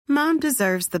Mom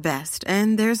deserves the best,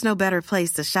 and there's no better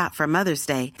place to shop for Mother's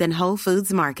Day than Whole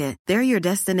Foods Market. They're your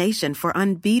destination for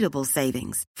unbeatable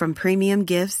savings, from premium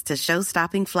gifts to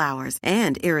show-stopping flowers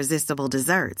and irresistible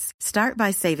desserts. Start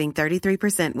by saving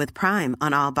 33% with Prime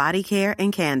on all body care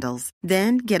and candles.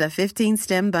 Then get a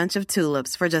 15-stem bunch of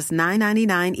tulips for just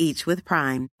 $9.99 each with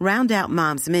Prime. Round out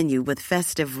Mom's menu with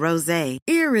festive rosé,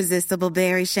 irresistible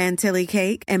berry chantilly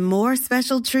cake, and more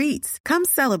special treats. Come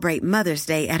celebrate Mother's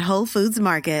Day at Whole Foods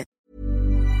Market.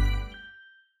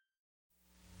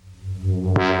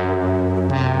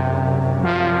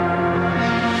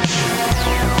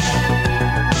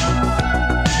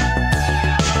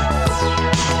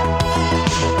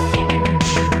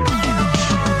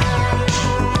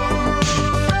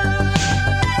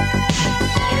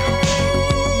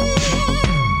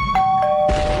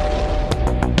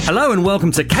 Hello and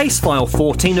welcome to Case File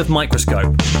 14 of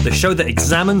Microscope, the show that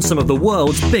examines some of the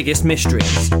world's biggest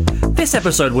mysteries. This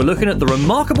episode we're looking at the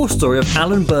remarkable story of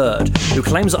Alan Bird, who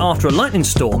claims that after a lightning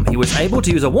storm he was able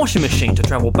to use a washing machine to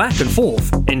travel back and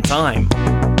forth in time.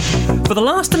 For the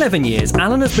last 11 years,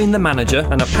 Alan has been the manager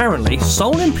and apparently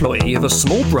sole employee of a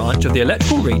small branch of the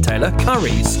electrical retailer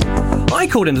Currys. I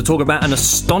called him to talk about an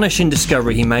astonishing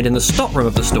discovery he made in the stockroom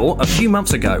of the store a few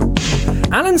months ago.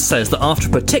 Alan says that after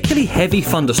a particularly heavy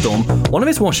thunderstorm, one of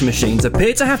his washing machines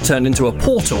appeared to have turned into a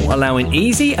portal, allowing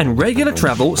easy and regular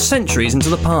travel centuries into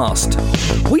the past.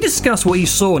 We discuss what he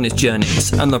saw on his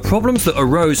journeys and the problems that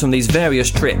arose from these various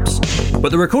trips.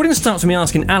 But the recording starts with me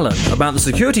asking Alan about the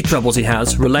security troubles he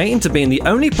has relating to being the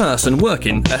only person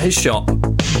working at his shop.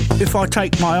 If I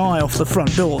take my eye off the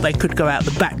front door, they could go out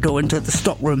the back door into the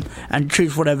stockroom and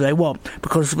choose whatever they want,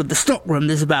 because with the stockroom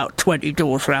there's about 20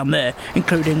 doors around there,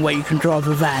 including where you can drive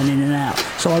a van in and out.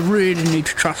 So I really need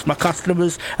to trust my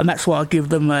customers, and that's why I give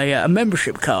them a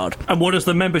membership card. And what does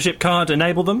the membership card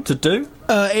enable them to do?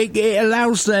 It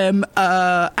allows them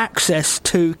access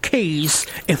to keys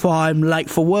if I'm late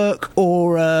for work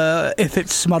or if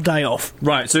it's my day off.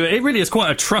 Right, so it really is quite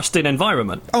a trusted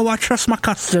environment. Oh, I trust my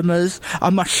customers.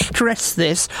 I must stress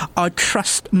this. I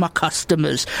trust my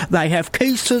customers. They have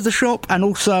keys to the shop, and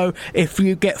also if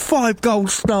you get 5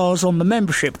 gold stars on the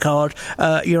membership card,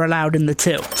 you're allowed in the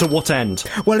till. To what end?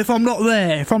 Well, if I'm not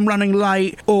there, if I'm running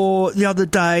late, or the other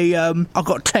day I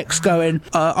got text going,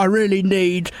 I really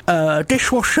need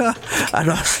dishwasher,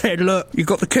 and I said, look, you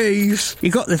got the keys,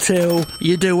 you got the till,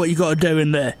 you do what you got to do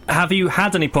in there. Have you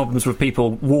had any problems with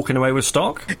people walking away with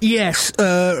stock? Yes,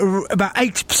 about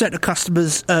 80% of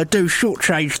customers do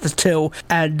shortchange the till,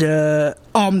 and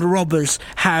armed robbers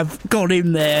have gone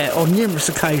in there on numerous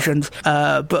occasions,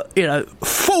 but, you know,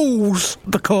 fools,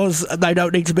 because they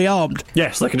don't need to be armed.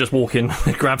 Yes, they can just walk in,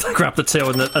 grab the till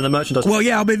and the merchandise. Well,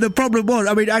 yeah, I mean, the problem was,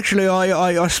 actually,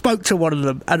 I spoke to one of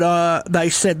them, and they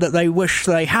said that they wish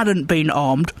they hadn't been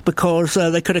armed because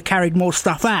they could have carried more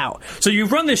stuff out. So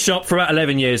you've run this shop for about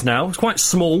 11 years now. It's quite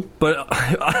small, but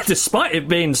despite it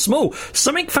being small,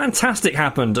 something fantastic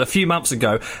happened a few months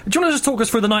ago. Do you want to just talk us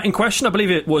through the night in question? I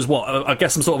believe it was, I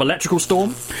guess some sort of electrical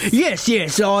storm? Yes.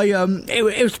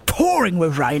 It was pouring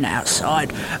with rain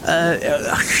outside.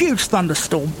 A huge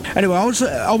thunderstorm. Anyway, I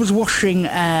was washing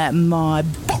my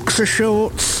boxer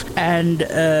shorts and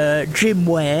gym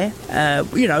wear.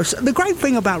 So the great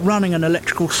thing about running an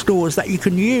electrical store is that you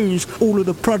can use all of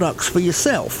the products for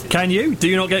yourself. Can you? Do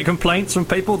you not get complaints from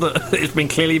people that it's been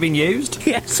clearly been used?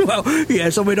 Yes.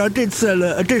 I did sell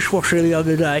a dishwasher the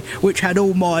other day, which had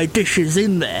all my dishes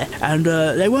in there, and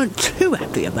they weren't too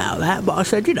happy about that, but I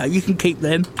said, you can keep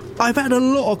them. I've had a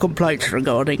lot of complaints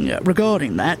regarding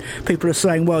that. People are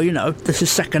saying, well, this is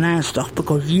second-hand stuff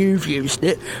because you've used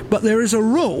it, but there is a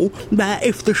rule that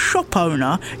if the shop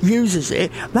owner uses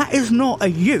it, that is not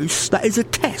a use, that is a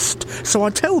test. So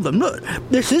I tell them, look,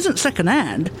 this isn't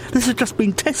second-hand, this has just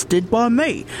been tested by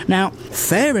me. Now,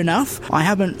 fair enough, I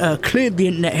haven't cleared the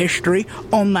internet history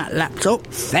on that laptop.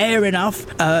 Fair enough,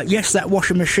 yes, that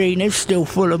washing machine is still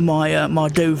full of my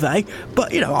duvet,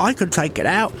 but, I can take it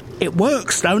out. It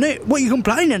works, don't it? What are you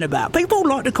complaining about? People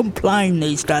like to complain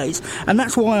these days, and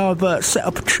that's why I've set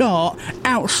up a chart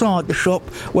outside the shop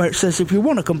where it says if you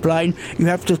want to complain, you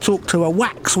have to talk to a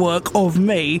waxwork of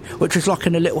me, which is like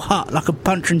in a little hut, like a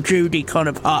Punch and Judy kind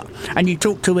of hut, and you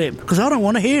talk to him, because I don't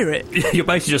want to hear it. You're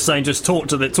basically just saying just talk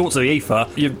to the ether.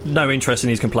 You've no interest in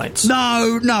these complaints.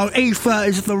 No, ether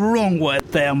is the wrong word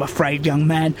there, I'm afraid, young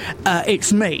man.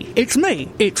 It's me.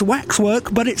 It's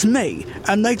waxwork, but it's me.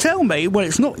 And they tell me, well,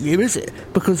 it's not you, is it?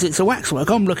 Because it's a waxwork.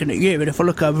 I'm looking at you, and if I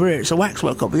look over here, it's a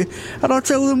waxwork of you. And I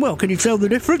tell them, well, can you tell the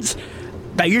difference?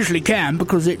 They usually can,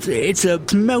 because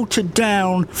it's melted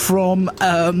down from,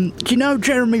 do you know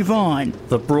Jeremy Vine?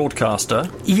 The broadcaster?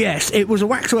 Yes, it was a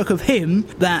waxwork of him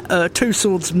that Two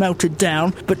Swords melted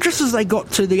down, but just as they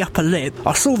got to the upper lip,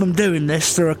 I saw them doing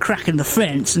this through a crack in the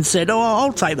fence and said,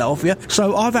 I'll take that off you.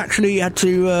 So I've actually had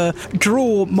to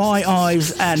draw my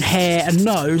eyes and hair and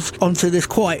nose onto this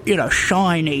quite,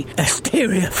 shiny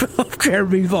exterior of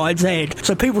Jeremy Vine's head.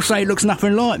 So people say it looks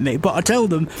nothing like me, but I tell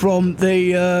them from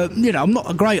the, I'm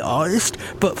not a great artist,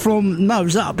 but from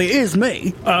nose up, it is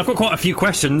me. I've got quite a few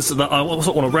questions that I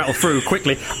also want to rattle through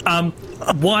quickly.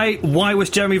 Why was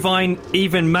Jeremy Vine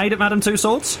even made at Madame Two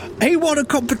Swords? He won a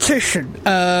competition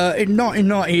in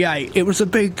 1998. It was a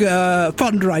big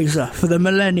fundraiser for the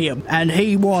millennium, and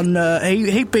he won.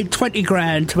 He bid 20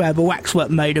 grand to have a waxwork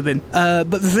made of him. But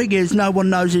the thing is, no one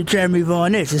knows who Jeremy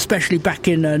Vine is, especially back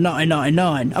in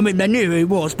 1999. I mean, they knew who he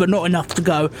was, but not enough to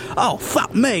go, oh,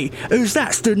 fuck me, who's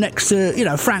that stood next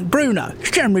to, Frank Bruno?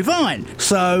 It's Jeremy Vine.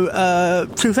 So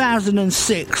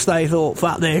 2006, they thought,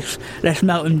 fuck this, let's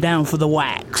melt him down for the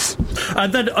wax.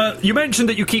 And then you mentioned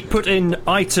that you keep putting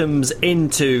items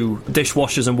into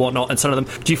dishwashers and whatnot and selling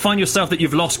them. Do you find yourself that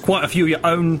you've lost quite a few of your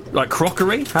own,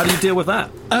 crockery? How do you deal with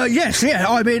that? Yes, yeah.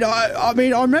 I mean,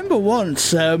 I remember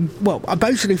once, I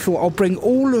basically thought I'll bring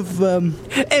all of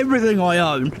everything I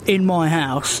own in my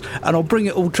house, and I'll bring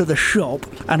it all to the shop,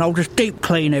 and I'll just deep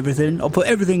clean everything. I'll put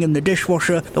everything in the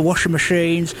dishwasher, the washing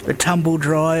machines, the tumble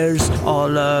dryers.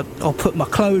 I'll put my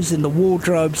clothes in the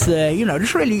wardrobes there.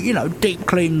 Just really, deep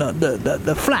clean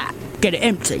the flat. Get it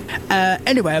empty.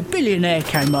 Anyway, a billionaire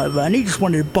came over and he just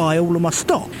wanted to buy all of my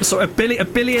stock. So a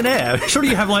billionaire? Surely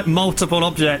you have multiple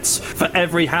objects for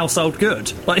every household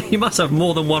good. You must have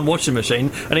more than one washing machine.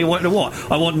 And he wanted what?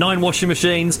 I want 9 washing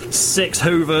machines, 6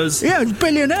 Hoovers. Yeah, it's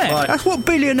billionaire. Right. That's what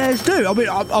billionaires do. I mean,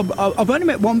 I've only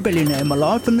met one billionaire in my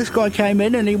life, and this guy came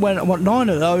in and he went, I want 9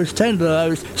 of those, 10 of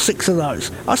those, 6 of those.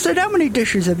 I said, how many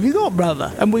dishes have you got,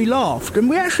 brother? And we laughed, and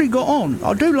we actually got on.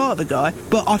 I do like the guy,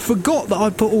 but I forgot that I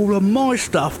put all of my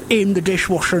stuff in the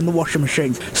dishwasher and the washing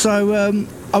machines. So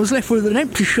I was left with an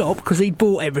empty shop because he'd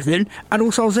bought everything, and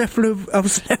also I was left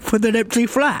with an empty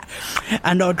flat.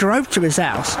 And I drove to his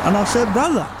house and I said,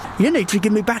 brother, you need to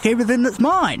give me back everything that's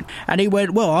mine. And he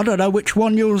went, well, I don't know which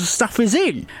one your stuff is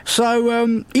in.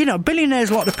 So,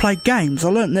 billionaires like to play games. I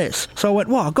learnt this. So I went,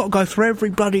 well, I've got to go through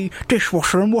every bloody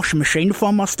dishwasher and washing machine to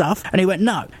find my stuff. And he went,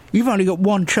 no, you've only got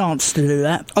one chance to do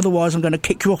that. Otherwise, I'm going to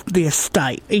kick you off the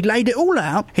estate. He laid it all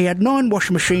out. He had 9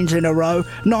 washing machines in a row,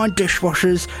 9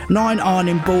 dishwashers, 9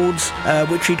 ironing boards,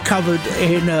 which he'd covered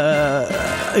in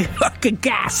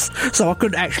gas, so I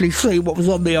couldn't actually see what was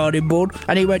on the ironing board.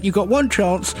 And he went, you've got one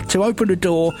chance to open the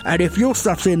door, and if your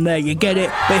stuff's in there, you get it,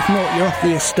 but if not, you're off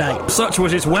the estate. Such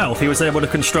was his wealth, he was able to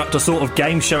construct a sort of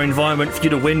game show environment for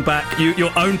you to win back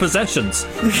your own possessions.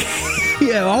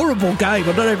 Yeah, horrible game.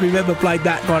 I don't know if you've ever played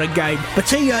that kind of game. But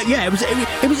he,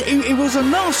 it was a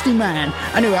nasty man.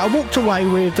 Anyway, I walked away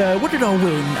with, what did I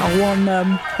win?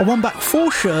 I won back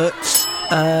 4 shirts,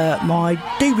 my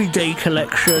DVD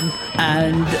collection,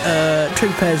 and 2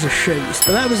 pairs of shoes.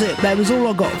 But that was it. That was all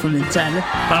I got from Nintendo.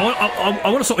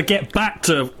 I want to sort of get back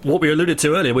to what we alluded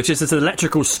to earlier, which is this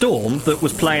electrical storm that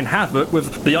was playing havoc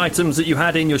with the items that you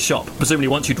had in your shop, presumably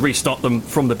once you'd restocked them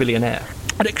from the billionaire.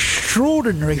 An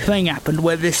extraordinary thing happened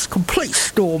where this complete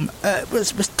storm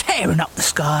was tearing up the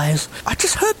skies. I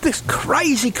just heard this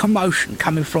crazy commotion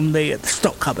coming from the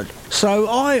stock cupboard. So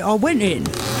I went in,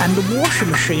 and the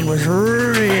washing machine was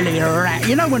really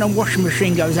you know when a washing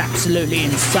machine goes absolutely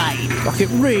insane, like it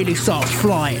really starts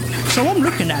flying. So I'm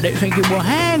looking at it thinking, well,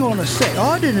 hang on a sec,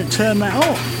 I didn't turn that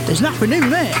off. There's nothing in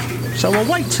there. So I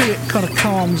wait till it kind of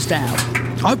calms down.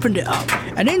 Opened it up,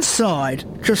 and inside,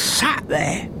 just sat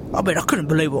there, I mean, I couldn't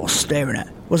believe what I was staring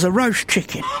at, was a roast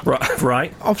chicken.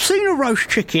 Right. I've seen a roast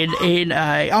chicken in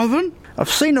a oven.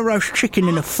 I've seen a roast chicken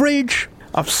in a fridge.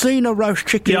 I've seen a roast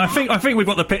chicken... Yeah, I think we've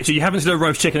got the picture. You haven't seen a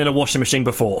roast chicken in a washing machine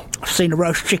before. I've seen a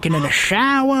roast chicken in a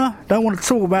shower. Don't want to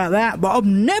talk about that, but I've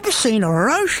never seen a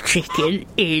roast chicken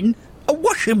in a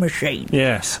washing machine.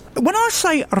 Yes. When I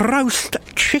say roast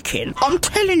chicken, I'm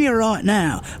telling you right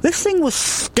now, this thing was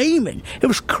steaming. It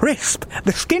was crisp.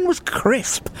 The skin was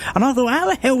crisp. And I thought, how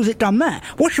the hell has it done that?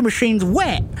 Washing machine's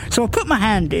wet. So I put my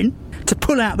hand in to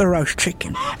pull out the roast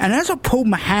chicken. And as I pulled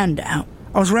my hand out,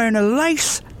 I was wearing a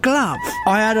lace glove.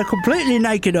 I had a completely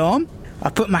naked arm. I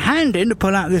put my hand in to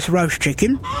pull out this roast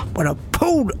chicken. When I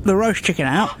pulled the roast chicken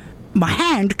out, my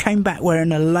hand came back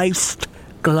wearing a laced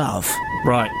glove.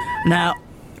 Right. Now,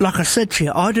 like I said to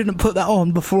you, I didn't put that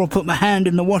on before I put my hand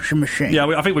in the washing machine. Yeah,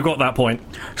 I think we've got that point.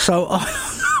 So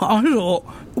I thought,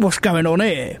 what's going on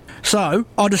here? So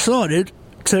I decided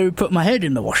to put my head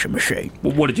in the washing machine.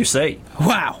 Well, what did you see?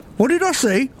 Wow, what did I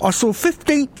see? I saw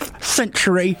 15th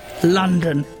century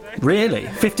London. Really?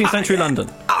 15th century London?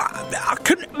 I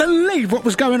couldn't believe what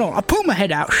was going on. I pulled my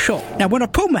head out, shocked. Now, when I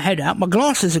pulled my head out, my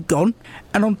glasses had gone,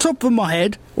 and on top of my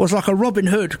head was like a Robin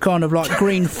Hood kind of like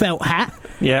green felt hat.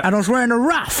 Yeah. And I was wearing a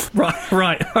ruff.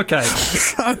 Right, okay.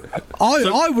 So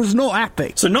I was not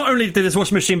happy. So not only did this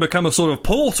washing machine become a sort of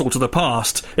portal to the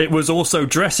past, it was also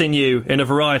dressing you in a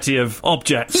variety of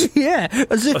objects. Yeah,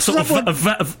 as if A sort someone...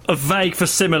 of a vague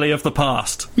facsimile of the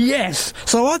past. Yes.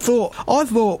 So I thought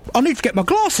I need to get my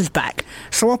glasses back.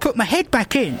 So I put my head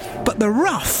back in, but the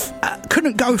ruff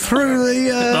couldn't go through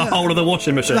The whole of the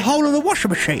washing machine. The whole of the washing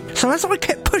machine. So as I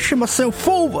kept pushing myself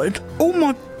forward, all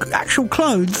my actual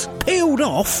clothes peeled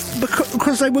off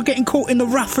because they were getting caught in the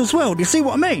ruff as well. Do you see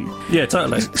what I mean? Yeah,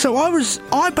 totally. So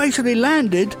I basically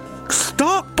landed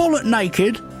stark bollock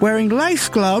naked, wearing lace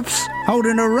gloves,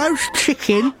 holding a roast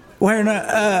chicken, wearing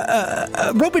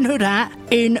a Robin Hood hat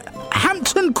in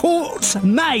Hampton Courts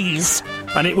maze.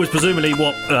 And it was presumably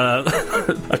what,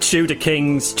 a Tudor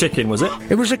King's chicken, was it?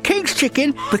 It was a king's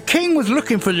chicken. The king was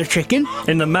looking for the chicken.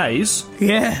 In the maze?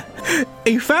 Yeah.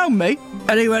 He found me,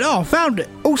 and he went, I found it.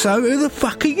 Also, who the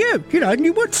fuck are you? You know, and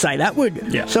you would say that,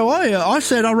 wouldn't you? Yeah. So I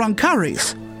said I run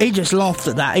curries. He just laughed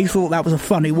at that. He thought that was a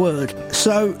funny word.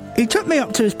 So he took me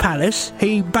up to his palace.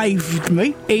 He bathed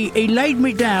me. He laid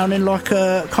me down in like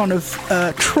a kind of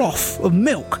trough of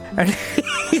milk. And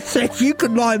he said, you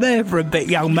could lie there for a bit,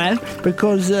 young man,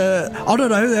 because I don't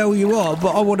know who the hell you are,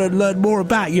 but I want to learn more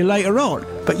about you later on.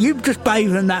 But you just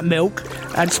bathe in that milk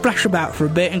and splash about for a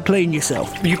bit and clean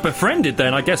yourself. You've befriended,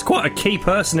 then, I guess, quite a key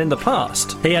person in the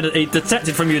past. He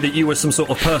detected from you that you were some sort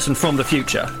of person from the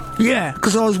future. Yeah,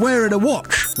 because I was wearing a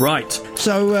watch. Right.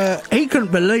 So he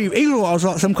couldn't believe. He thought I was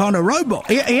like some kind of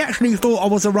robot. He actually thought I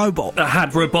was a robot.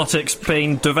 Had robotics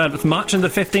been developed much in the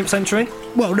 15th century?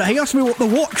 Well, no, he asked me what the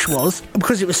watch was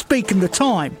because it was speaking the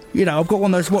time. You know, I've got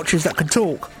one of those watches that can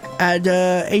talk. And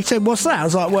he said, what's that? I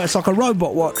was like, well, it's like a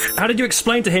robot watch. How did you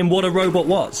explain to him what a robot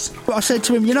was? I said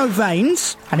to him, you know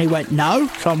veins? And he went, no.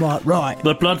 So I'm like, right.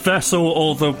 The blood vessel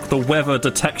or the weather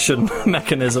detection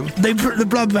mechanism? The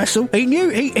blood vessel. He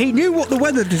knew what the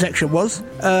weather detection was.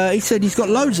 He said he's got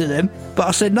loads of them. But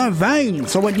I said, no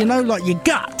veins. I went, you know, like your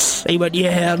guts? He went,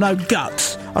 yeah, no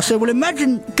guts. I said, well,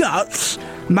 imagine guts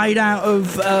made out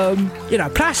of,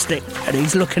 plastic. And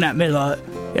he's looking at me like,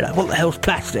 you know, what the hell's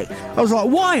plastic? I was like,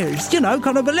 wires, you know,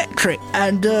 kind of electric.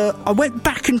 And I went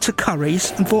back into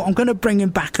Curry's and thought I'm going to bring him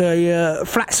back a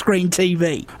flat screen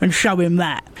TV and show him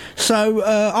that. So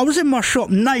I was in my shop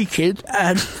naked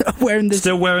and wearing this...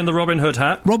 Still wearing the Robin Hood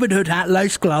hat? Robin Hood hat,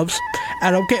 lace gloves.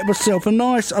 And I'll get myself a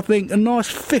nice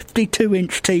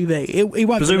 52-inch TV. He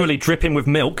won't... Presumably dripping with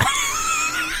milk.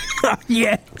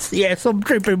 Yes, I'm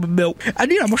dripping with milk.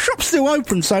 And, you know, my shop's still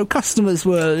open, so customers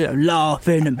were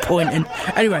laughing and pointing.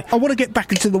 Anyway, I want to get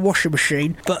back into the washing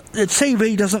machine, but the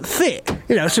TV doesn't fit.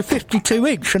 You know, it's a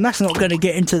 52-inch, and that's not going to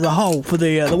get into the hole for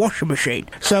the washing machine.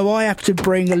 So I have to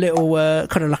bring a little,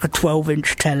 kind of like a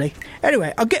 12-inch telly.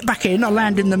 Anyway, I get back in, I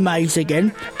land in the maze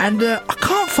again, and I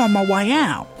can't find my way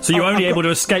out. So you were only able to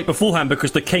escape beforehand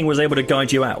because the king was able to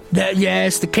guide you out?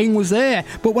 Yes, the king was there.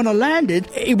 But when I landed,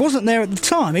 he wasn't there at the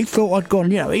time. He thought I'd gone,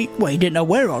 he didn't know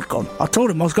where I'd gone. I told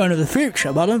him I was going to the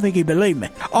future, but I don't think he believed me.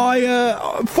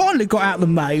 I finally got out of the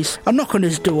maze. I knock on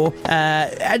his door,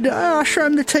 and I show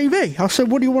him the TV. I said,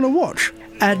 what do you want to watch?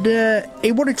 And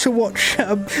he wanted to watch.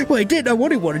 He didn't know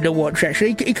what he wanted to watch.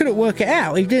 Actually, he couldn't work it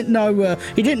out. He didn't know.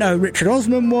 He didn't know who Richard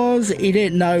Osman was. He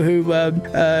didn't know who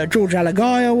George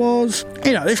Alagaya was.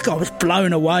 You know, this guy was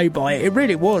blown away by it. It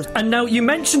really was. And now you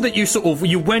mentioned that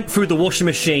you went through the washing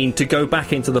machine to go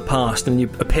back into the past, and you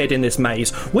appeared in this maze.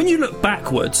 When you look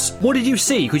backwards, what did you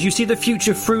see? Could you see the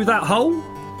future through that hole?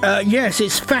 Yes,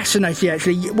 it's fascinating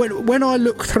actually. When I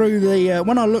look through the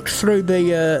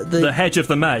hedge of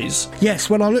the maze.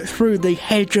 Yes, when I looked through the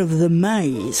hedge of the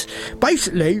maze.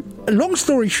 Basically, long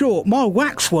story short, my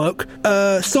waxwork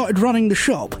started running the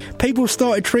shop. People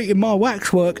started treating my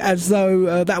waxwork as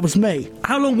though that was me.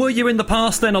 How long were you in the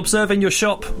past then, observing your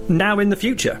shop? Now in the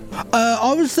future?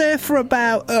 I was there for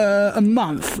about a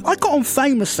month. I got on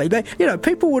famously.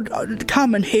 People would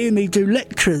come and hear me do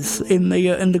lectures in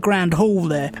the grand hall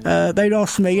there. They'd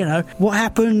ask me, what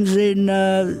happens in,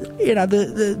 the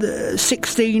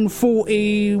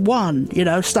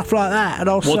 1641, stuff like that. And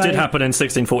I'll say... What did happen in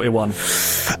 1641?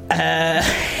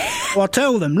 I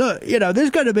tell them, look,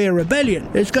 there's going to be a rebellion,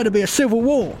 there's going to be a civil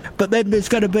war, but then there's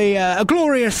going to be a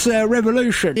glorious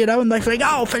revolution, and they think,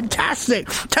 oh, fantastic,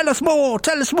 tell us more.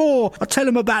 I tell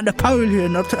them about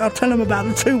Napoleon, I tell them about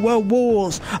the 2 world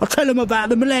wars, I tell them about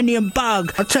the Millennium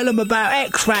Bug, I tell them about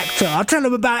X Factor, I tell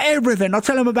them about everything, I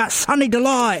tell them about Sunny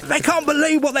Delight. They can't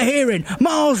believe what they're hearing.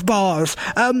 Mars bars,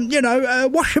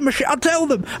 washing machine. I tell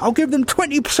them, I'll give them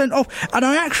 20% off. And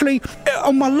I actually,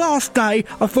 on my last day,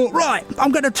 I thought, right,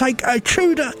 I'm going to take a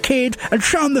Tudor kid and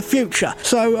show them the future.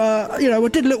 So, I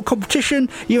did a little competition.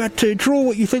 You had to draw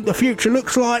what you think the future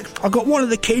looks like. I got one of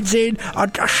the kids in. I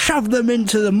shoved them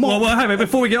into the mop. Well, hey,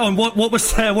 before we get on, what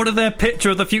was there? What did their picture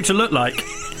of the future look like?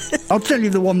 I'll tell you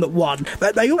the one that won.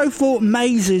 But they also thought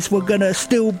mazes were going to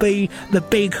still be the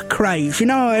big craze. You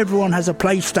know how everyone has a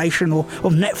PlayStation or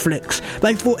Netflix?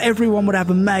 They thought everyone would have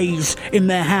a maze in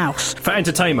their house. For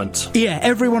entertainment? Yeah,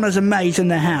 everyone has a maze in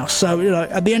their house. So,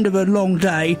 at the end of a long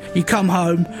day, you come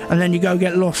home and then you go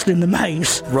get lost in the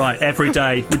maze. Right, every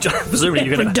day. Presumably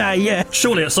you're every day, yeah.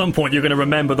 Surely at some point you're going to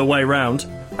remember the way round.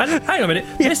 And hang on a minute,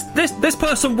 yeah. This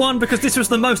person won because this was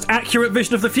the most accurate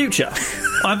vision of the future.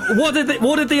 What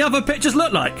did the other pictures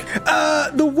look like?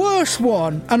 The worst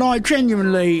one, and I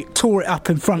genuinely tore it up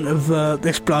in front of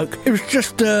this bloke. It was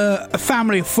just a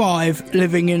family of 5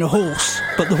 living in a horse,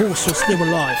 but the horse was still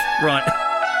alive. Right.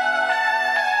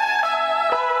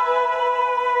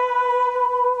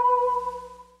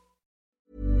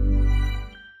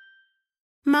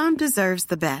 Mom deserves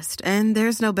the best, and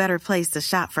there's no better place to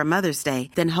shop for Mother's Day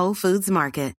than Whole Foods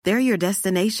Market. They're your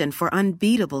destination for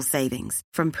unbeatable savings,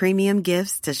 from premium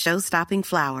gifts to show-stopping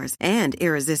flowers and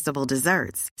irresistible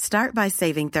desserts. Start by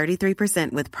saving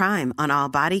 33% with Prime on all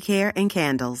body care and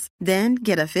candles. Then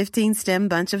get a 15-stem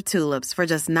bunch of tulips for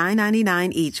just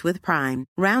 $9.99 each with Prime.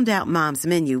 Round out Mom's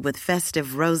menu with festive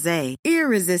rosé,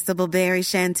 irresistible berry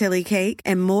chantilly cake,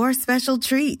 and more special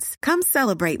treats. Come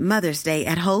celebrate Mother's Day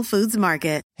at Whole Foods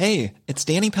Market. Hey, it's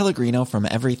Danny Pellegrino from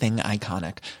Everything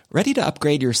Iconic. Ready to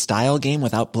upgrade your style game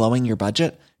without blowing your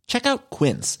budget? Check out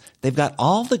Quince. They've got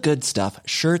all the good stuff,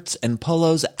 shirts and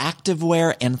polos,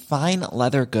 activewear, and fine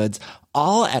leather goods,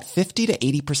 all at 50 to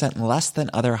 80% less than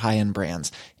other high-end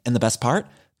brands. And the best part?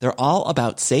 They're all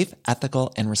about safe,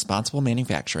 ethical, and responsible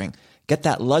manufacturing. Get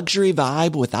that luxury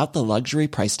vibe without the luxury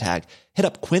price tag. Hit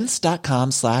up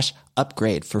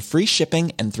quince.com/upgrade for free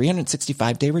shipping and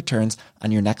 365-day returns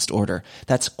on your next order.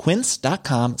 That's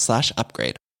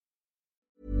quince.com/upgrade.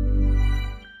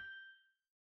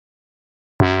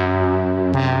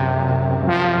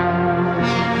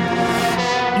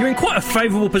 You're in quite a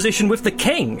favourable position with the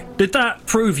king. Did that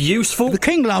prove useful? The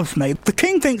king loves me. The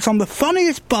king thinks I'm the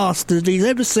funniest bastard he's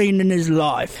ever seen in his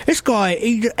life. This guy,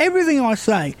 everything I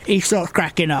say, he starts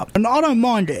cracking up. And I don't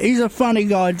mind it. He's a funny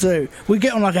guy too. We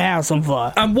get on like a house on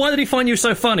fire. And why did he find you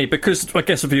so funny? Because, I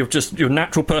guess, of your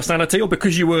natural personality, or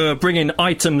because you were bringing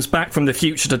items back from the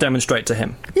future to demonstrate to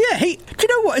him? Yeah, do you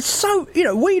know what? It's so,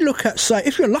 we look at, say,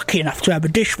 if you're lucky enough to have a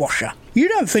dishwasher, you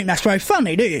don't think that's very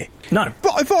funny, do you? No.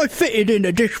 But if I fitted in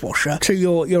a dishwasher to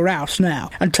your house now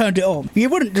and turned it on, you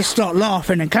wouldn't just start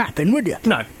laughing and clapping, would you?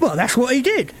 No. Well, that's what he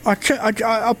did.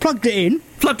 I plugged it in.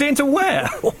 Plugged it into where?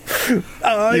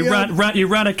 You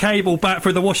ran a cable back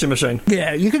through the washing machine?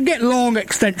 Yeah, you can get long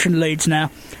extension leads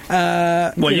now.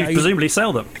 You presumably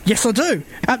sell them? Yes, I do.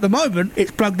 At the moment,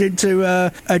 it's plugged into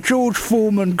a George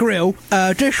Foreman grill,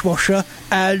 dishwasher,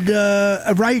 and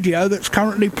a radio that's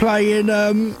currently playing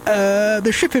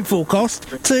the shipping forecast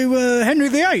to Henry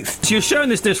VIII. So you're showing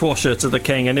this dishwasher to the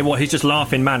king, and he's just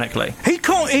laughing manically? He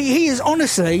can't. He is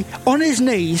honestly on his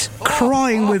knees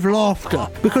crying with laughter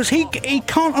because he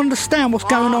can't understand what's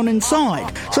going on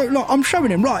inside. So look, I'm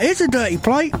showing him, right, here's a dirty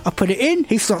plate. I put it in,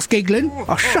 he starts giggling.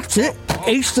 I shut it,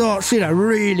 he starts,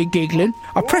 really giggling.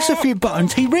 I press a few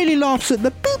buttons, he really laughs at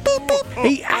the beep, beep, beep.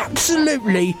 He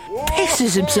absolutely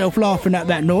pisses himself laughing at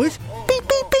that noise. Beep,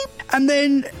 beep, beep. And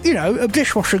then, a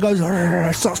dishwasher goes,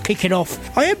 starts kicking off.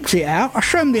 I empty it out, I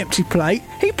show him the empty plate.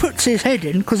 He puts his head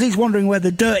in because he's wondering where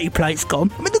the dirty plate's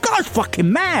gone. I mean, the guy's fucking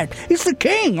mad. He's the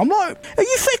king. I'm like, are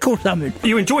you thick or something?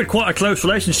 You enjoyed quite a close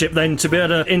relationship then to be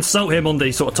able to insult him on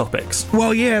these sort of topics.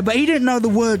 Well, yeah, but he didn't know the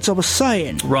words I was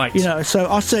saying. Right. So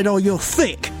I said, oh, you're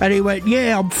thick. And he went,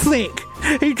 yeah, I'm thick.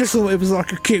 He just thought it was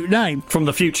like a cute name. From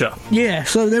the future. Yeah,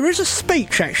 so there is a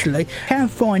speech, actually. You can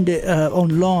find it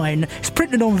online. It's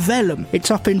printed on vellum. It's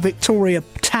up in Victoria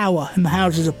Tower in the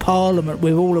Houses of Parliament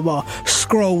with all of our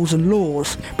scrolls and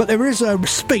laws. But there is a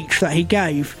speech that he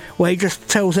gave where he just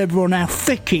tells everyone how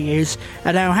thick he is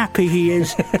and how happy he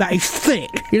is that he's thick.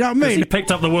 You know what I mean? He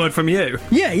picked up the word from you.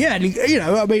 Yeah, and he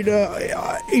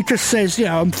just says,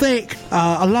 I'm thick.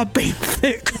 I love being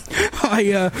thick.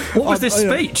 What was this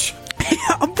speech?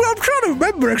 I'm trying to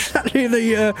remember exactly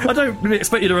the... I don't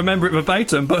expect you to remember it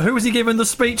verbatim, but who was he giving the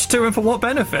speech to and for what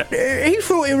benefit? He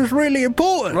thought it was really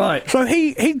important. Right. So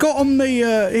he got on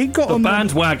the...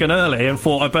 bandwagon early and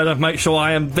thought, I better make sure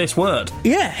I am this word.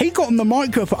 Yeah, he got on the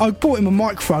microphone. I bought him a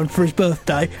microphone for his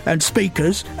birthday and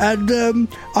speakers, and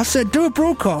I said, do a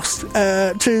broadcast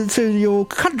to your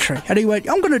country. And he went,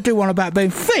 I'm going to do one about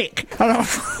being thick. And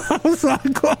I was like,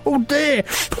 oh dear.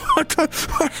 I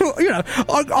thought,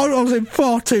 I was in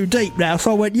far too deep now,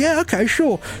 so I went, yeah, okay,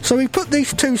 sure. So he put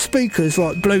these two speakers,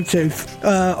 like Bluetooth,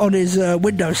 on his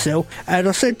windowsill, and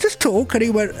I said, just talk, and he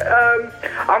went,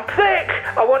 I'm thick.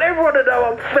 I want everyone to know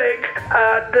I'm thick,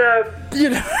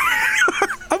 and,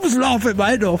 I was laughing my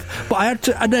head off, but I had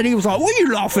to, and then he was like, what are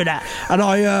you laughing at? And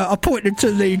I pointed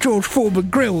to the George Foreman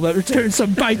grill that was doing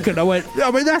some bacon. I went,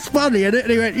 I mean, that's funny, isn't it?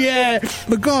 And he went, yeah.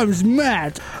 The guy was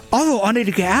mad. I thought, I need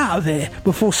to get out of here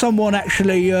before someone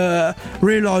actually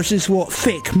realises what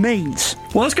thick means.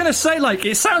 Well, I was going to say,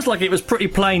 it sounds like it was pretty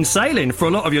plain sailing for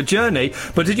a lot of your journey,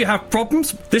 but did you have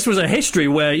problems? This was a history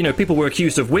where, people were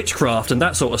accused of witchcraft and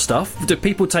that sort of stuff. Did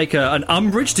people take an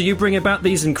umbrage to you bring about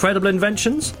these incredible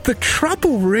inventions? The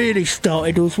trouble really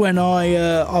started was when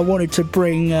I wanted to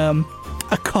bring a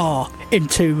car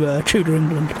into Tudor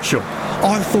England. Sure.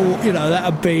 I thought,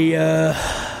 that would be...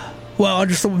 I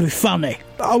just thought it would be funny.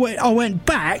 I went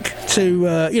back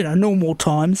to normal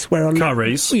times where I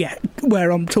Curry's. Yeah,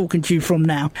 where I'm talking to you from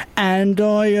now, and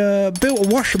I built a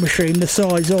washing machine the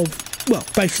size of. Well,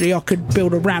 basically, I could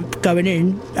build a ramp going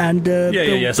in, and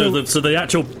So the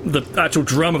actual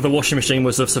drum of the washing machine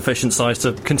was of sufficient size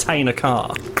to contain a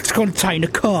car. To contain a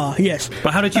car, yes.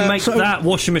 But how did you make that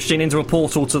washing machine into a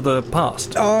portal to the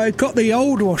past? I got the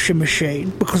old washing machine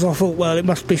because I thought, well, it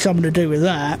must be something to do with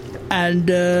that,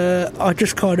 and I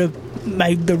just kind of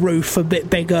made the roof a bit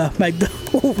bigger, made the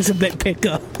walls a bit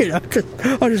bigger,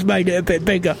 I just made it a bit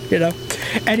bigger,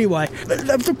 Anyway,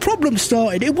 the problem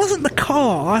started, it wasn't the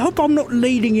car. I hope I'm not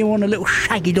leading you on a little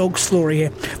shaggy dog story here.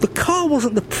 The car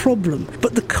wasn't the problem,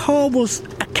 but the car was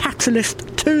a catalyst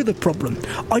to the problem.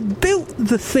 I built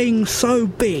the thing so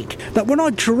big that when I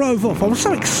drove off, I was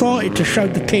so excited to show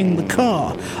the king the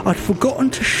car, I'd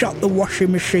forgotten to shut the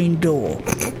washing machine door.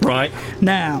 Right.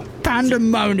 Now,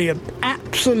 pandemonium,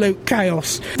 absolute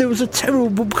chaos. There was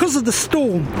because of the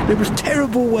storm, there was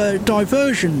terrible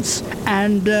diversions,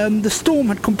 and the storm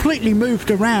had completely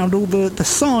moved around all the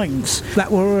signs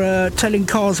that were telling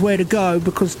cars where to go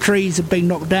because trees had been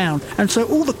knocked down, and so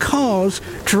all the cars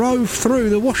drove through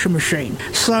the washing machine.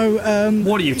 So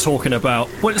what are you talking about?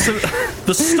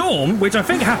 The storm, which I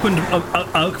think happened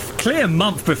a clear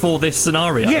month before this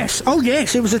scenario. Yes, oh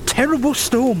yes, it was a terrible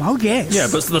storm, oh yes. Yeah,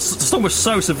 but the storm was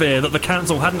so severe that the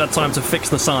council hadn't had time to fix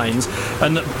the signs,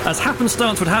 and as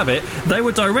happenstance would have it, they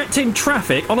were directing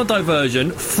traffic on a diversion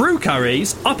through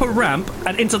Curry's, up a ramp,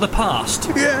 and into the past.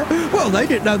 Yeah, well, they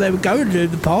didn't know they were going to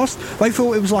the past. They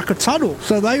thought it was like a tunnel,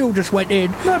 so they all just went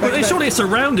in. No, but surely it's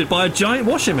surrounded by a giant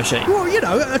washing machine. Well,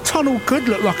 a tunnel could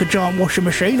look like a giant washing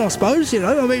machine, I suppose,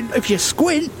 I mean, if you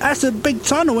squint, that's a big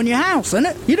tunnel in your house, isn't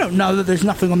it? You don't know that there's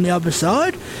nothing on the other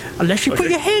side, unless you put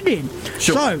your head in.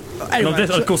 Sure. So, anyway,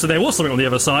 of course, there was something on the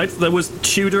other side. There was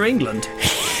Tudor England.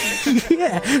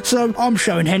 Yeah, so I'm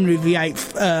showing Henry VIII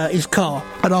his car,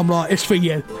 and I'm like, it's for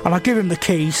you. And I give him the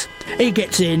keys. He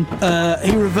gets in,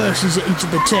 he reverses it into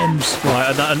the Thames.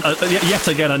 Right, yet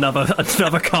again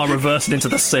another car reversing into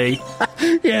the sea.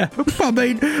 Yeah, I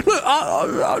mean, look,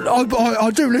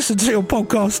 I do listen to your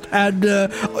podcast, and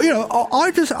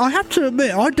I have to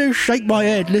admit, I do shake my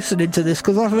head listening to this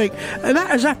because I think that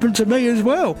has happened to me as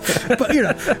well. But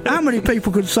how many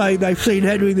people could say they've seen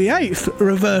Henry VIII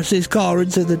reverse his car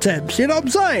into the Thames? You know what I'm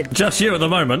saying? Just you at the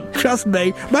moment. Just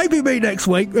me. Maybe me next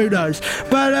week. Who knows?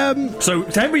 But so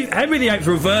Henry VIII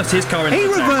reversed his car into the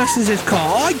Thames. He reverses his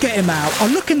car. I get him out. I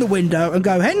look in the window and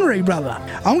go, Henry, brother,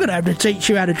 I'm going to have to teach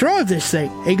you how to drive this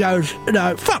thing. He goes,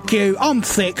 no, fuck you. I'm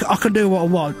thick. I can do what I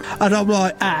want. And I'm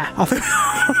like, I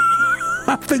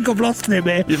think I've lost him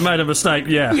here. You've made a mistake,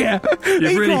 yeah. Yeah.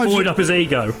 You've really buoyed up his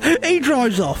ego. He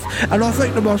drives off, and I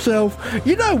think to myself,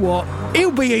 you know what?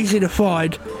 He'll be easy to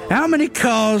find. How many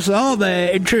cars are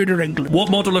there in Tudor England? What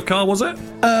model of car was it?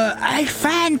 A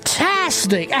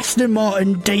fantastic Aston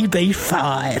Martin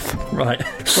DB5. Right.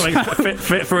 Something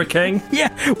fit for a king? Yeah,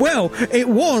 well, it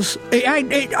was. I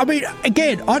mean,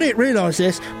 again, I didn't realise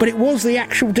this, but it was the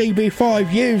actual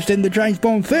DB5 used in the James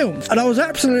Bond films. And I was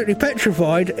absolutely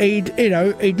petrified he'd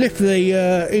he'd lift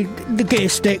the gear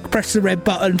stick, press the red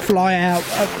button, fly out,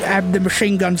 have the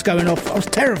machine guns going off. I was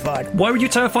terrified. Why were you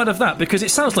terrified of that? Because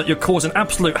it sounds like you're causing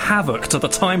absolute havoc to the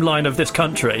timeline of this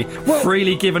country,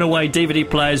 freely giving away DVD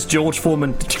players, George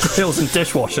Foreman grills and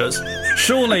dishwashers.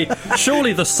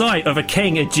 Surely the sight of a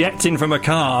king ejecting from a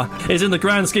car is, in the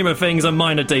grand scheme of things, a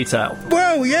minor detail.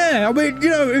 Well, yeah, I mean,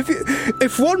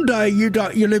 if one day you're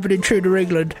living in Tudor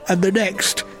England and the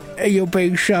next you're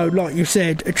being shown, like you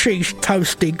said, a cheese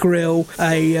toasted grill,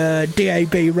 a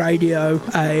DAB radio,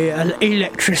 an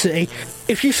electricity.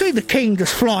 If you see the king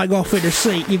just flying off in a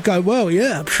seat, you go, well,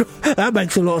 yeah, I'm sure that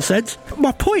makes a lot of sense.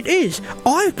 My point is,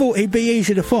 I thought he'd be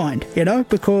easy to find,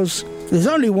 because there's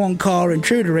only one car in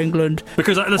Tudor England.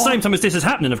 Because at the same time as this is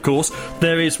happening, of course,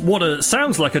 there is what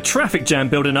sounds like a traffic jam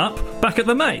building up back at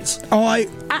the Maze. I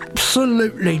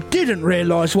absolutely didn't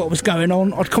realise what was going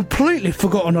on. I'd completely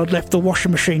forgotten I'd left the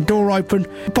washing machine door open.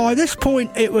 By this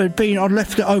point, I'd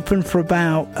left it open for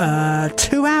about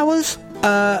 2 hours.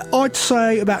 I'd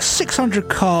say about 600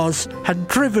 cars had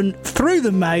driven through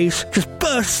the maze, just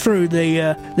burst through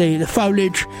the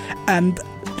foliage, and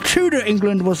Tudor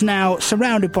England was now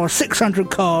surrounded by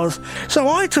 600 cars. So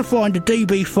I had to find a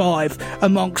DB5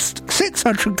 amongst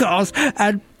 600 cars,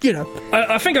 and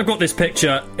I think I've got this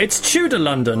picture. It's Tudor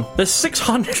London. There's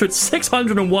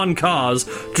 601 cars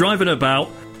driving about.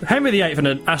 Henry VIII and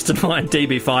an Aston Martin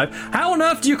DB5. How on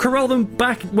earth do you corral them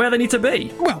back where they need to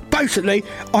be? Well, basically,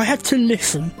 I had to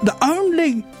listen. The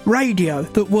only radio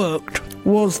that worked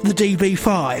was the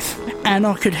DB5, and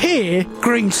I could hear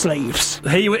Greensleeves.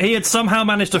 He had somehow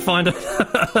managed to find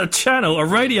a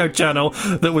radio channel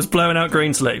that was blowing out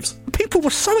Greensleeves. People were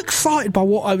so excited by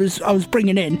what I was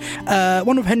bringing in.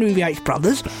 One of Henry VIII's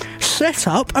brothers set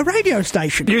up a radio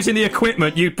station using the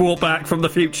equipment you brought back from the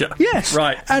future. Yes,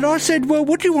 right. And I said, "Well,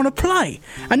 what do you want to play?"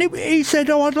 And he said,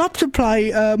 "Oh, I'd love to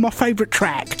play my favourite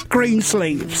track,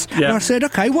 Greensleeves." Yeah. And I said,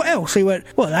 "Okay, what else?" He went,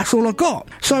 "Well, that's all I got."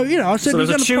 So I said, "So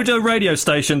there's a Tudor radio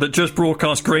station that just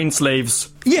broadcast Greensleeves."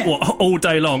 Yeah. All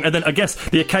day long. And then I guess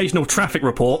the occasional traffic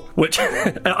report, which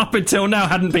up until now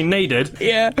hadn't been needed.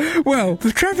 Yeah, well,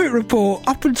 the traffic report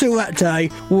up until that day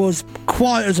was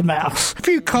quiet as a mouse. A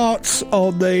few carts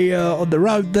on the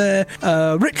road there.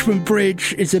 Richmond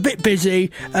Bridge is a bit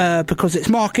busy because it's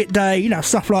market day,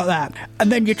 stuff like that.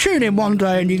 And then you tune in one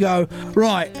day and you go,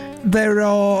 right, there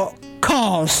are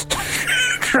cars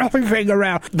driving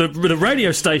around. The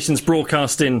radio station's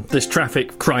broadcasting this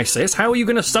traffic crisis. How are you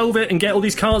going to solve it and get all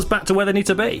these cars back to where they need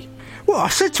to be? Well, I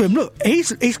said to him, look,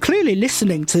 he's clearly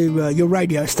listening to your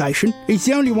radio station. He's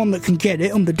the only one that can get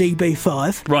it on the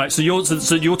DB5. Right, so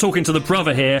you're talking to the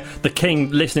brother here, the king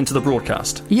listening to the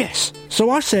broadcast. Yes. So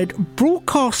I said,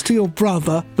 broadcast to your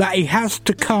brother that he has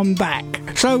to come back.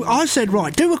 So I said,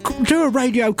 right, do a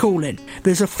radio call-in.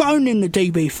 There's a phone in the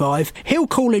DB5. He'll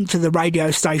call into the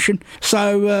radio station.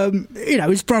 So,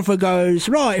 his brother goes,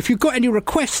 right, if you've got any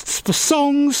requests for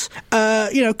songs,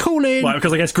 call in. Well,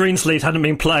 because I guess Greensleeves hadn't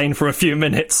been playing for a few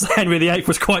minutes. Henry VIII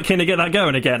was quite keen to get that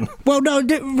going again. Well, no,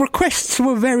 requests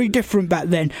were very different back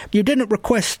then. You didn't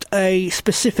request a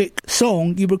specific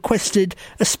song, you requested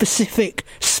a specific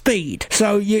speed.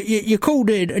 So you called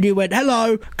in and you went,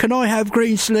 hello, can I have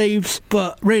Greensleeves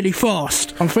but really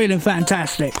fast? I'm feeling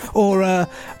fantastic. Or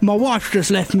my wife just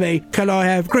left me, can I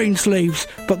have Greensleeves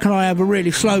but can I have a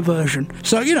really slow version?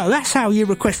 So, that's how you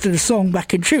requested a song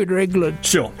back in Tudor England.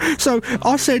 Sure. So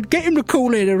I said, get him to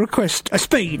call in and request a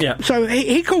speed. Yeah. So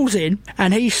he calls in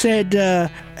and he said, I'm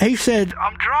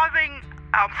driving,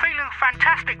 I'm feeling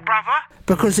fantastic, brother.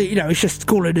 Because, he's just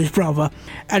calling his brother.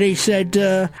 And he said,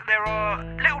 there are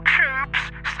little tubes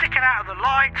sticking out of the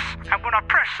lights, and when I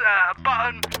press a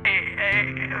button,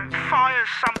 it fires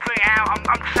something out.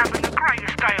 I'm just having the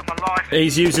greatest day of my life.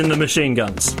 He's using the machine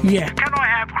guns. Yeah. Can I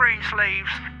have Greensleeves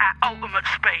at ultimate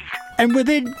speed? And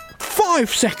within 5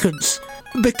 seconds,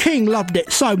 the king loved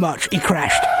it so much, he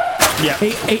crashed. Yeah.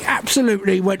 He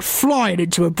absolutely went flying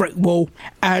into a brick wall,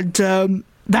 and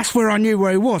that's where I knew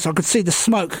where he was. I could see the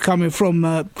smoke coming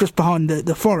from just behind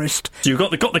the forest. So you've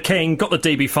got the king, got the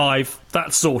DB5,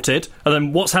 that's sorted, and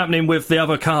then what's happening with the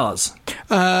other cars?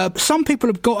 Some people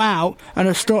have got out and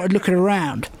have started looking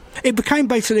around. It became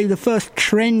basically the first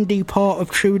trendy part of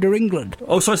Tudor England.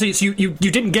 Oh, so I see. So you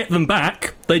didn't get them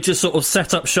back. They just sort of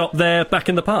set up shop there back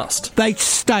in the past. They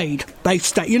stayed.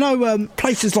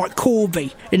 Places like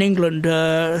Corby in England,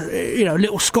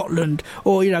 Little Scotland,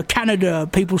 or, Canada,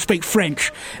 people speak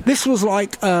French. This was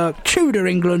like Tudor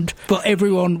England, but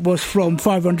everyone was from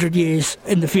 500 years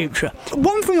in the future.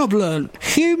 One thing I've learned,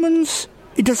 humans,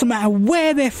 it doesn't matter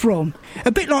where they're from.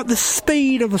 A bit like the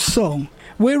speed of a song.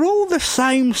 we're all the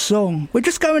same song. We're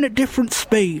just going at different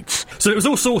speeds. So it was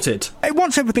all sorted?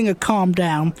 Once everything had calmed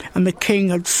down and the king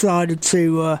had decided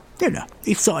to,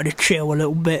 he started to chill a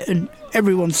little bit, and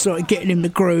everyone started getting in the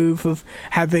groove of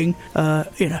having, a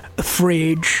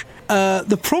fridge.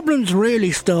 The problems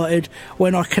really started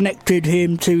when I connected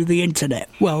him to the internet.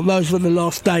 Well, those were the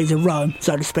last days of Rome,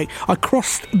 so to speak. I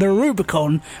crossed the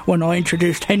Rubicon when I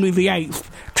introduced Henry VIII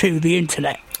to the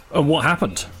internet. And what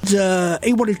happened?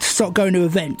 He wanted to start going to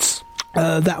events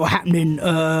that were happening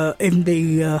in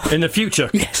the future.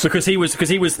 Yes, because he was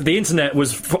the internet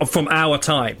was from our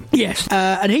time. Yes,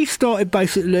 and he started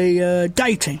basically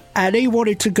dating, and he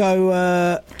wanted to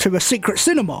go to a secret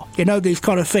cinema. You know, these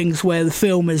kind of things where the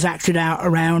film is acted out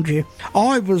around you.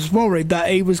 I was worried that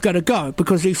he was going to go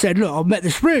because he said, "Look, I've met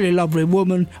this really lovely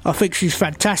woman. I think she's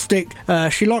fantastic.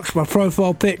 She likes my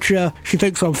profile picture. She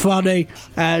thinks I'm funny."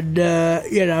 And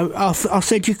I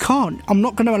said, "You can't. I'm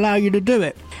not going to allow you to do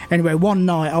it." Anyway, one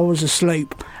night I was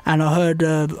asleep and I heard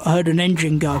an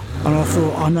engine go, and I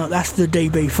thought, "Oh no, that's the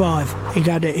DB5.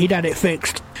 He'd had it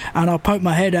fixed." And I poked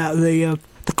my head out of the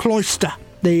cloister,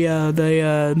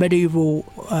 the medieval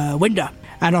window,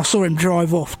 and I saw him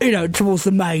drive off, towards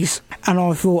the maze. And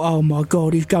I thought, "Oh my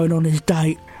God, he's going on his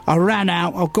date." I ran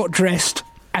out, I got dressed,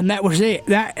 and that was it.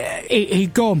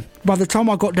 He'd gone. By the time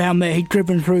I got down there, he'd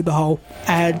driven through the hole.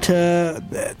 And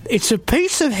it's a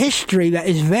piece of history that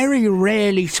is very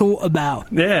rarely taught about.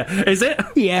 Yeah, is it?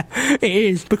 Yeah, it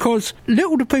is. Because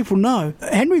little do people know,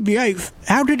 Henry VIII,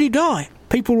 how did he die?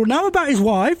 People will know about his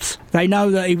wives. They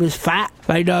know that he was fat.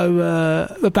 They know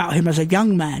about him as a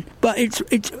young man. But it's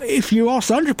if you ask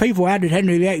 100 people how did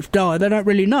Henry VIII die, they don't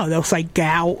really know. They'll say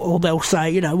gout, or they'll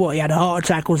say, he had a heart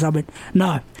attack or something.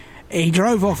 No. He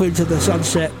drove off into the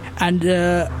sunset, and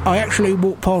I actually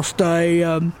walked past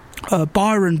a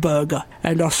Byron Burger,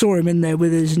 and I saw him in there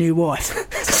with his new wife.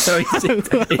 So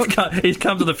he's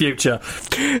come to the future.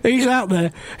 He's out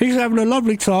there. He's having a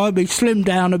lovely time. He slimmed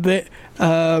down a bit.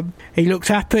 He looked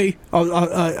happy.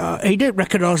 He didn't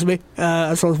recognise me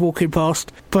as I was walking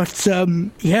past. But,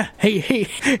 he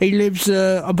lives,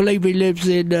 I believe he lives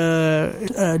in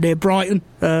near Brighton,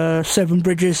 Seven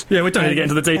Bridges. Yeah, we don't need to get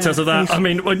into the details of that. I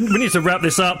mean, we need to wrap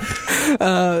this up.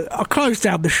 I closed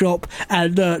down the shop,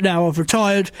 and now I've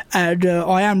retired, and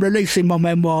I am releasing my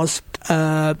memoirs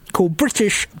called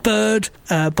British Bird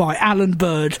by Alan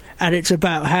Bird, and it's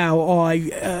about how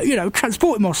I,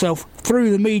 transported myself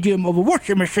through the medium of a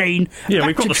washing machine. Yeah,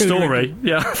 we've got the story.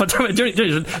 Yeah, don't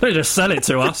just sell it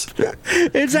to us.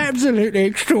 It's absolutely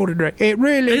extraordinary. It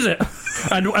really is. It?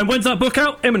 And when's that book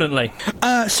out? Imminently.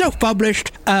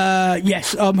 Self-published.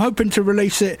 Yes, I'm hoping to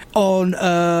release it on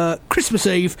Christmas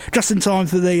Eve, just in time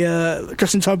for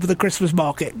the Christmas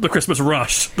market. The Christmas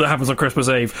rush that happens on Christmas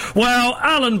Eve. Well,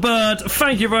 Alan Bird,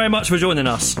 thank you very much for joining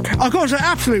us. Of course, an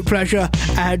absolute pleasure,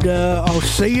 and I'll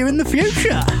see you in the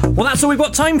future. Well, that's all we've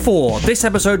got time for. This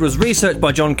episode was researched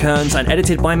by John Kearns and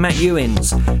edited by Matt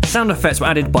Ewins. Sound effects were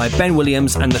added by Ben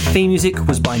Williams, and the theme music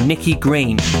was by Nikki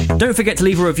Green. Don't forget to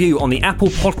leave a review on the Apple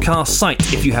Podcast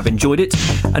site if you have enjoyed it,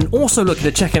 and also look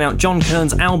into checking out John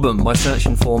Kearns' album by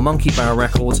searching for Monkey Barrel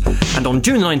Records. And on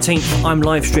June 19th, I'm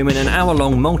live streaming an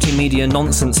hour-long multimedia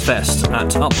nonsense fest at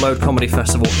Upload Comedy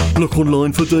Festival. Look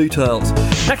online for details.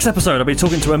 Next episode, I'll be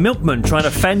talking to a milkman trying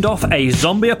to fend off a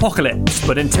zombie apocalypse.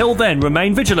 But until then,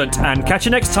 remain vigilant and catch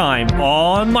you next time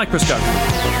on Microscope.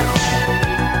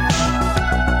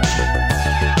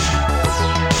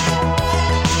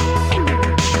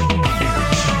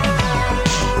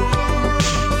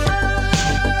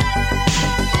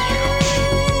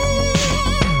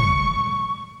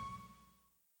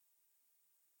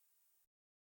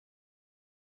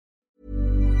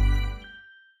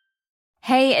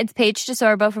 Hey, it's Paige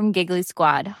DeSorbo from Giggly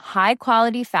Squad. High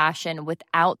quality fashion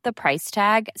without the price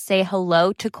tag. Say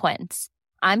hello to Quince.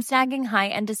 I'm snagging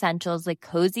high-end essentials like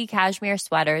cozy cashmere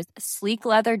sweaters, sleek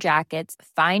leather jackets,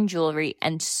 fine jewelry,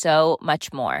 and so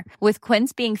much more. With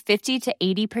Quince being 50 to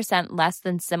 80% less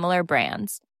than similar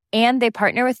brands. And they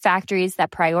partner with factories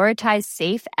that prioritize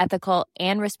safe, ethical,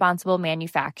 and responsible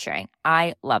manufacturing.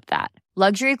 I love that.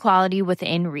 Luxury quality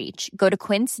within reach. Go to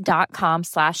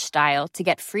quince.com/style to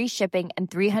get free shipping and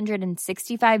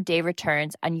 365-day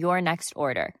returns on your next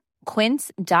order.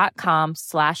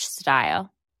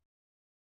 Quince.com/style.